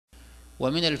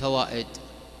ومن الفوائد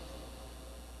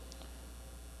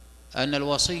أن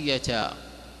الوصية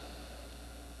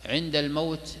عند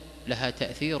الموت لها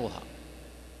تأثيرها،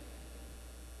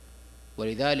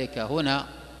 ولذلك هنا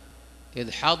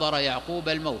إذ حضر يعقوب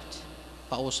الموت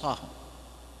فأوصاهم.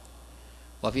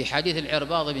 وفي حديث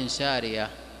العرباض بن سارية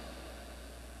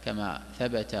كما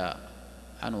ثبت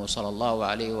عنه صلى الله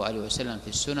عليه وآله وسلم في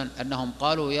السنن أنهم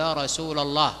قالوا يا رسول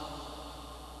الله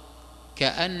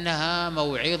كأنها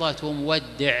موعظة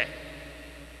مودع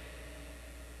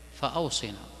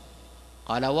فأوصنا.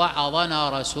 قال وعظنا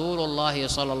رسول الله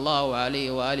صلى الله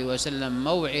عليه وآله وسلم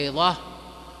موعظة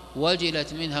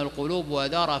وجلت منها القلوب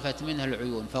وذرفت منها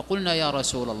العيون، فقلنا يا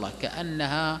رسول الله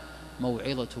كأنها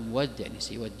موعظة مودع،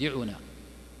 سيودعنا.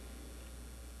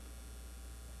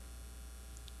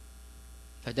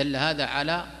 فدل هذا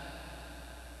على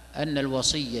أن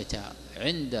الوصية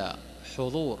عند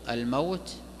حضور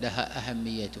الموت لها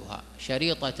أهميتها،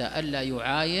 شريطة ألا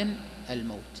يعاين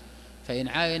الموت، فإن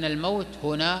عاين الموت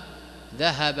هنا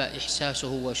ذهب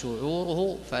إحساسه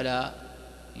وشعوره فلا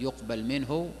يقبل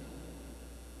منه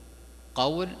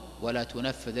قول ولا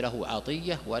تنفذ له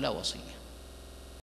عطية ولا وصية.